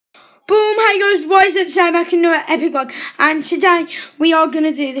Hey guys, what is up? Today back in the Epic Vlog, and today we are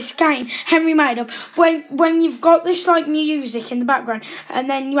gonna do this game Henry made up. When you've got this like music in the background, and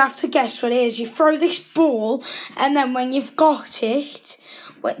then you have to guess what it is. You throw this ball, and then when you've got it,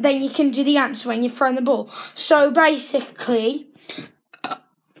 then you can do the answer when you've thrown the ball. So basically,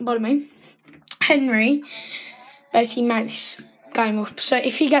 what I mean, Henry basically made this game up. So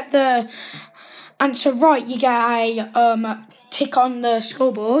if you get the answer right, you get a tick on the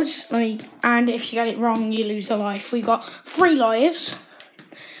scoreboard, and if you get it wrong, you lose a life. We've got 3 lives.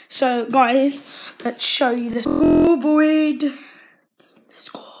 So, guys, let's show you the scoreboard. The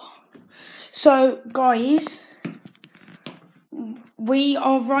score. So, guys, we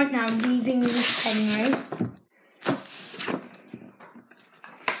are right now leaving with Henry.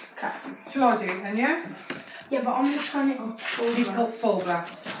 Okay. Shall I do it then, yeah? Yeah, but I'm going to turn it up. It's up full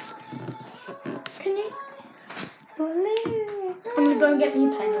blast. Can you? I'm going to go and get me a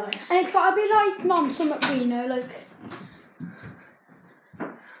pen, guys. And it's got to be like something we know, like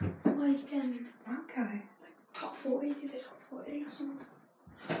Okay. top 40, is it top 40 or something?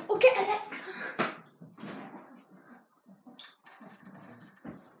 Or get Alexa.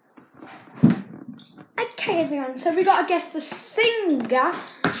 Okay, everyone, so we got to guess the singer.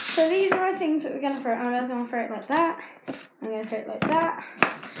 So these are the things that we're going to throw. I'm going to throw it like that. I'm going to throw it like that.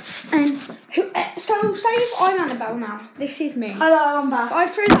 And so say if I'm Annabelle now. This is me. Hello, I'm back. If I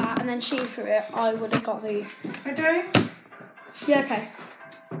threw that and then she threw it, I would have got the... Ready? Yeah, okay.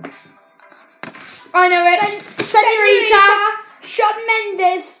 I know it. Senorita Shawn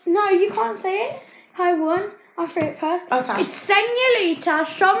Mendes. No, you can't say it. I won. I threw it first. Okay. It's Senorita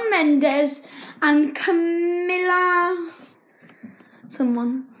Shawn Mendes and Camilla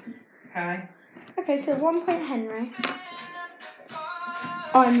someone. Okay. Okay, so 1 point Henry.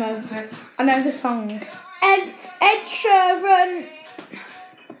 I know. Next. I know the song. Ed Sheeran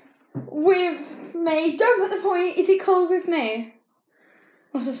with me. Don't put the point. Is it called With Me?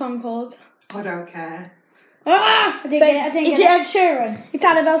 What's the song called? I don't care. Ah! I didn't get it. I didn't Is get it it. Ed Sheeran? It's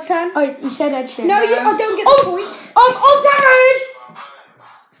Annabelle's turn. Oh, you said Ed Sheeran. No, I don't get the point.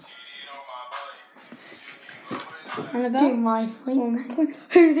 Annabelle. Annabelle. Do my point.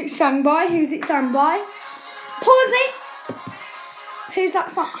 Who's it sung by? Who's it sung by? Pause it. Who's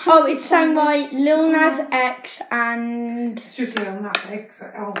that song? Oh, it's sung by Lil Nas X and... It's just Lil Nas X.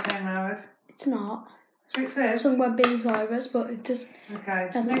 All came out. It's not. That's what it says. Sung by Billy Cyrus, but it just Okay.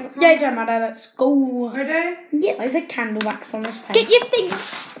 doesn't. Next Yeah, one. it don't matter, let's go. Ready? Yeah, there's a candle wax on this pen. Get your things.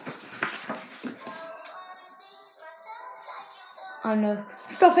 Oh no.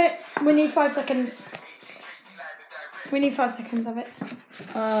 Stop it. We need 5 seconds. We need 5 seconds of it.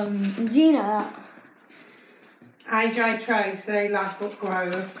 Do you know that? AJ Tracy, Ladbroke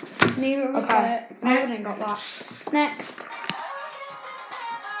Grove. Neither of us Okay. got it. I Next. wouldn't got that. Next.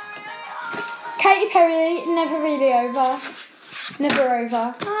 Katy Perry, Never Really Over. Never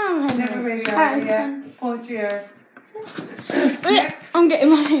Over. Oh, Never really Oh, heard it. Point to you. Next. I'm getting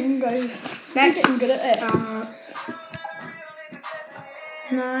my fingers. I'm getting good at it.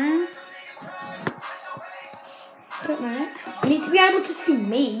 No. Don't know it. You need to be able to see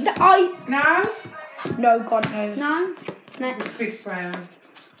me. No? No, God knows. No. Next. Chris Brown.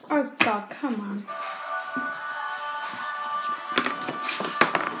 Oh God, come on.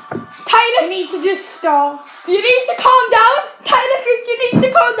 You need to just stop. You need to calm down. Taylor Swift, you need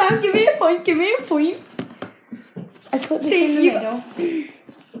to calm down. Give me a point. Give me a point. Let's put this See, in the you- middle.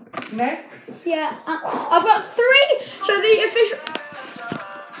 Next. Yeah, I've got 3. So the official.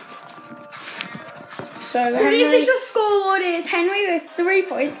 So, The Henry, official scoreboard is Henry with 3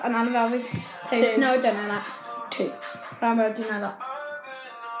 points and Annabelle with 2. 2. No, I don't know that. 2. Annabelle, do you know that?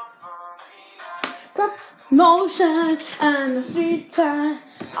 Stop motion and the street time.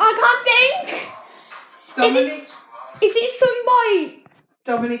 I can't think. Dominic. Is it sung by?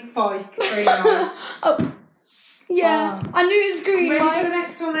 Dominic Fike. 3 notes. Oh, yeah. Wow. I knew it was Green Ready for Lights. the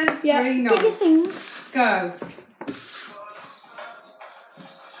next one then? Yeah. 3 Get your notes. things. Go.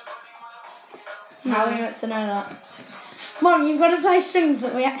 How are we meant to know that? Mom, you've got to play things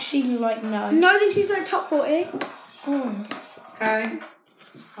that we actually like know. No, this is like top 40. Oh. Okay.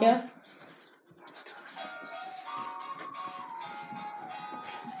 Yeah.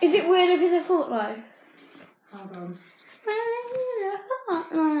 Is it Weird If It's a Fortnite? Hold on.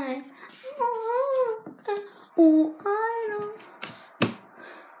 Oh, I know.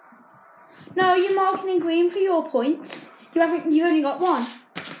 No, you're marking in green for your points. You haven't. You only got 1. I've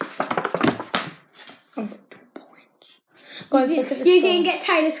got 2 points. Guys, You, look at the you song. didn't get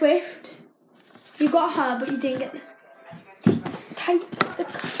Taylor Swift. You got her, but you didn't get. Take the.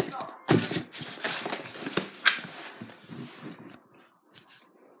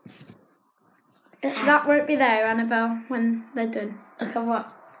 That won't be there, Annabelle, when they're done. Okay,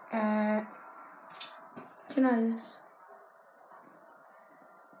 what? Do you know this?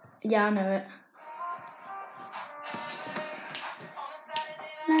 Yeah, I know it.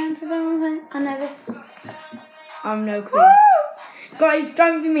 I know this. I've no clue. Guys,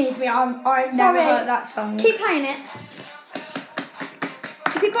 don't be mean to me. I've never Sorry. heard that song. Keep playing it.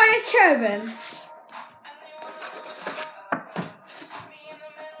 Is it by a Cherubin?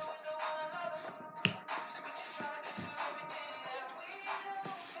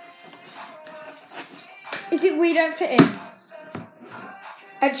 Is it We Don't Fit In?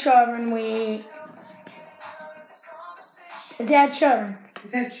 Ed Sheeran, Is it Ed Sheeran?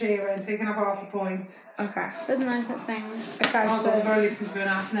 It's Ed Sheeran, so you can have half a point. Okay. There's no such thing. Okay, I've got to so... go listen to an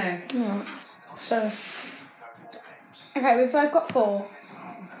half now. Yeah. So... Okay, we've both got 4.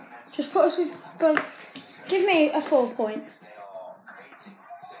 Just put us with both. Give me a 4 points.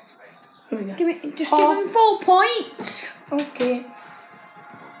 Here we go. Give them 4 points. Okay.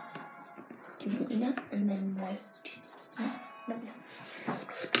 Give me that and then wait.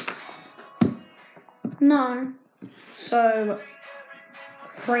 No. So...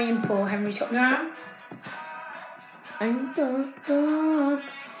 3 and 4, Henry's got... No?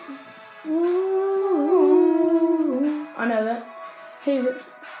 I know that. Who's it?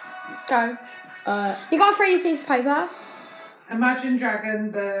 Go. Uh, You got a free piece of paper? Imagine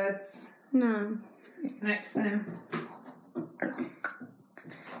Dragon Birds. No. Next thing.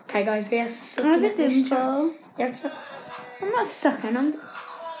 okay, guys, we are sucking I'm a at this chat. dimple. Yes. I'm not sucking.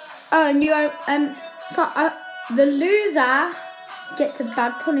 Oh, and you so, the loser gets a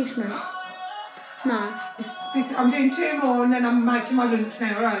bad punishment. No. I'm doing 2 more and then I'm making my lunch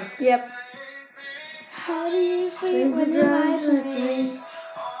now, right? Yep. How do you sleep when you lie to me?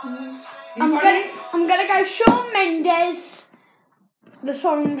 You got it? I'm gonna go Shawn Mendes. The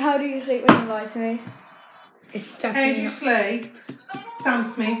song How Do You Sleep When You Lie to Me? It's How do definitely you not. sleep? Sam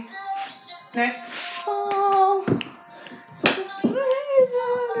Smith. Next. Oh.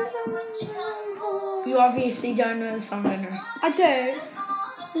 You obviously don't know the song, Henry. I do.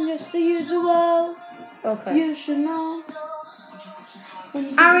 Just the usual. Okay. You should know.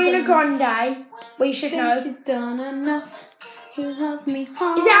 Ariana Grande. We should know. Think you've done enough. You help me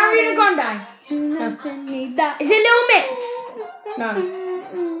hard. Is it Ariana Grande? You nothing need that. Is it Little Mix? No.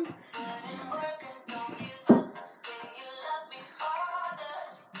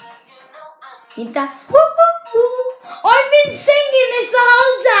 Need that? Woo, woo, woo. I've been singing this the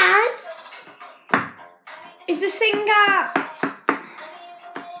whole time. Is the singer?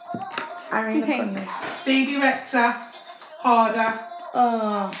 Ariana Okay. Grande. Baby Rexa. Harder.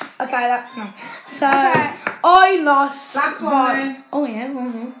 Oh, okay, that's nice. So, Okay. I lost. Last one by- then. Oh, yeah,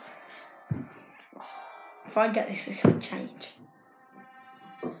 one more. If I get this will change.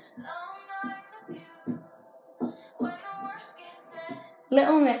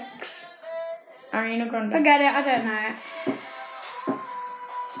 Little Mix. Ariana Grande. Forget it. I don't know it.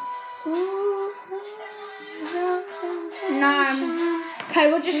 No.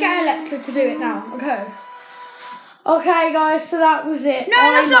 Okay, we'll just get Alexa to do it now. Okay. Okay, guys, so that was it. No,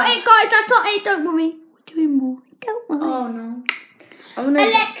 that's not it, guys. That's not it. Don't worry. We're doing more. Don't worry. Oh, no. I'm gonna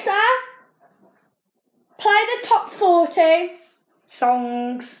Alexa, play the top 40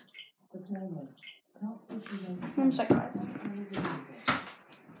 songs. 1 second.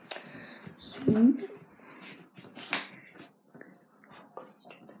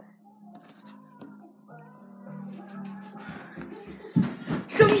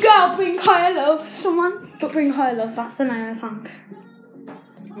 Some girl bring higher love. Someone but bring higher love. That's the name of the song.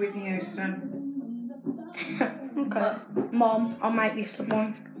 Whitney Houston. Okay. Mom, I'll make you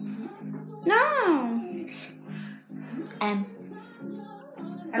someone. No.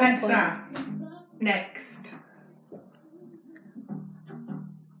 Alexa. Next.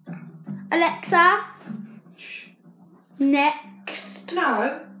 Alexa. Next.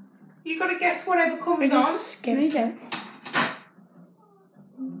 No. You got to guess whatever comes on. Scary.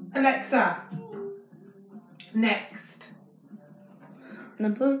 Alexa. Next.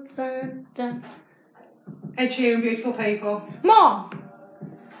 Ed Sheeran, Beautiful People. Mom.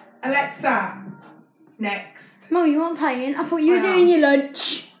 Alexa. Next. Mom, you weren't playing. I thought you were I am. doing your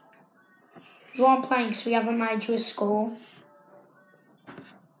lunch. You aren't playing, so we haven't made you a score.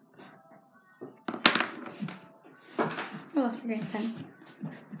 I lost the green pen.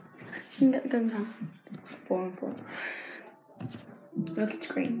 You can get the gun down. 4 and 4. Look, it's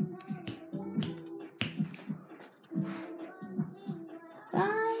green.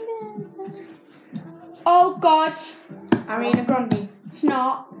 Oh God. Ariana Grande. It's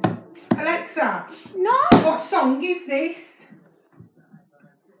not. Alexa. It's not. What song is this?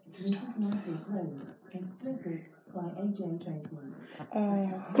 Explicit by AJ Tracy.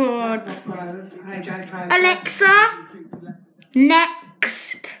 Oh, God. AJ Tracy. Alexa,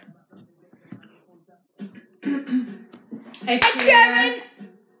 next. Ed Sheeran.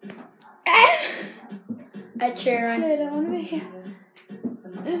 Ed Sheeran. I don't want to be here.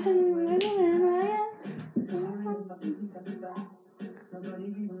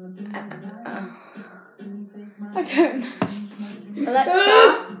 I don't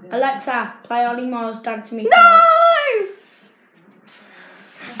know. Alexa, play Ollie Miles Dance to Me. No!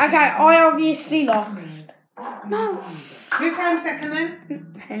 Okay, I obviously lost. No. Who came second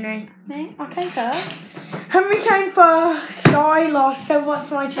then? Henry. Me? Okay, first. Henry came first, so I lost, so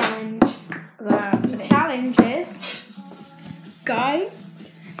what's my challenge? The challenge is go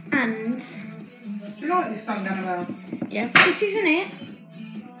and Do you like this song, Annabelle? Yeah. this isn't it.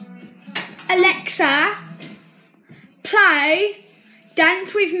 Alexa, play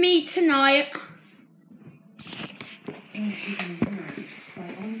Dance With Me Tonight.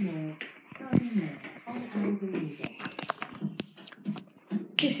 By Ollie Miles, starting now on Amazon Music.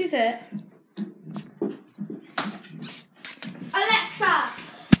 This is it. Alexa,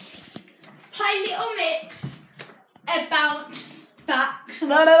 play Little Mix, a bounce back. Songs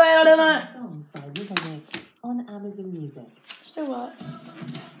by Little Mix on Amazon Music. Still what?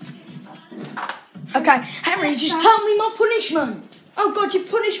 Okay, Henry, just tell me my punishment. Oh God, your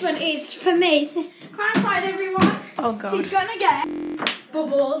punishment is for me. Come outside, everyone. Oh, God. She's gonna get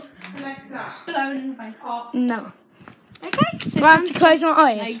bubbles Alexa. blown in the face. No. Okay. So Do I have to close my No,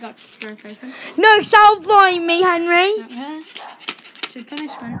 eyes? you got to open. No, because that'll blind me, Henry. Okay. To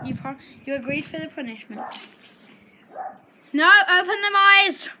punishment. You agreed for the punishment. No, open them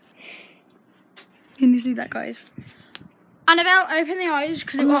eyes. Can you see that, guys? Annabelle, open the eyes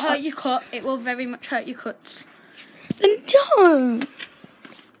because it will hurt your cut. It will very much hurt your cuts. Then don't.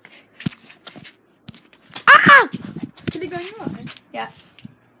 Ah! Did it go in your eye? Yeah.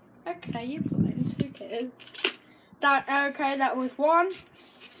 Okay, you're blind. Who cares? Okay, that was one.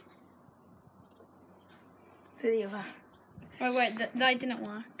 To the other. Oh wait, that didn't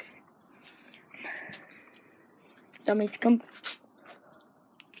work. Do you want me to come?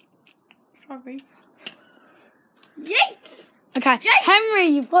 Sorry. Yeet! Okay, Yes! Henry,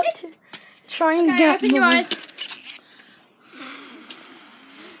 you've got to try and Okay, get open your one. eyes.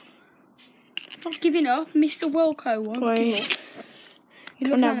 Stop giving up, Mr. Wilco won't give up. Wait. You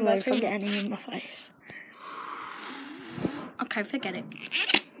I'll look never Annabelle, if I please. get any in my face. Okay, forget it.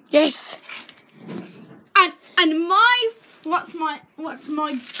 Yes. And what's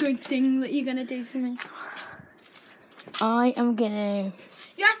my good thing that you're gonna do to me? I am gonna.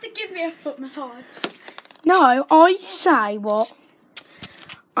 You have to give me a foot massage. No, I say what?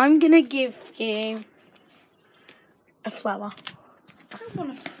 I'm gonna give you a flower. I don't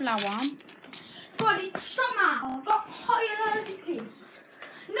want a flower. But it's summer. I've got high allergies.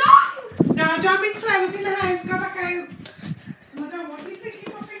 No! No, don't bring flowers in the house. Go back out. I don't want you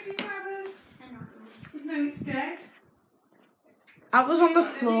picking my pretty flowers. Because no, it's dead. That was on the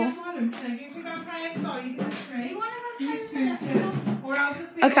floor. You should go play outside in the street. You wanna go You play with scooters. Or I'll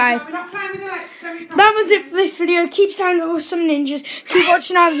just sit Okay. We're not playing with Alexa every time. That was it for this video. Keep staying with some ninjas. Keep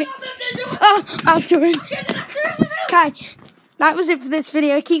watching our afterwards. Okay. That was it for this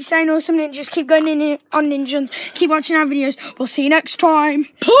video. Keep staying awesome ninjas. Keep going in on ninjas. Keep watching our videos. We'll see you next time.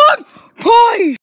 Bye. Bye.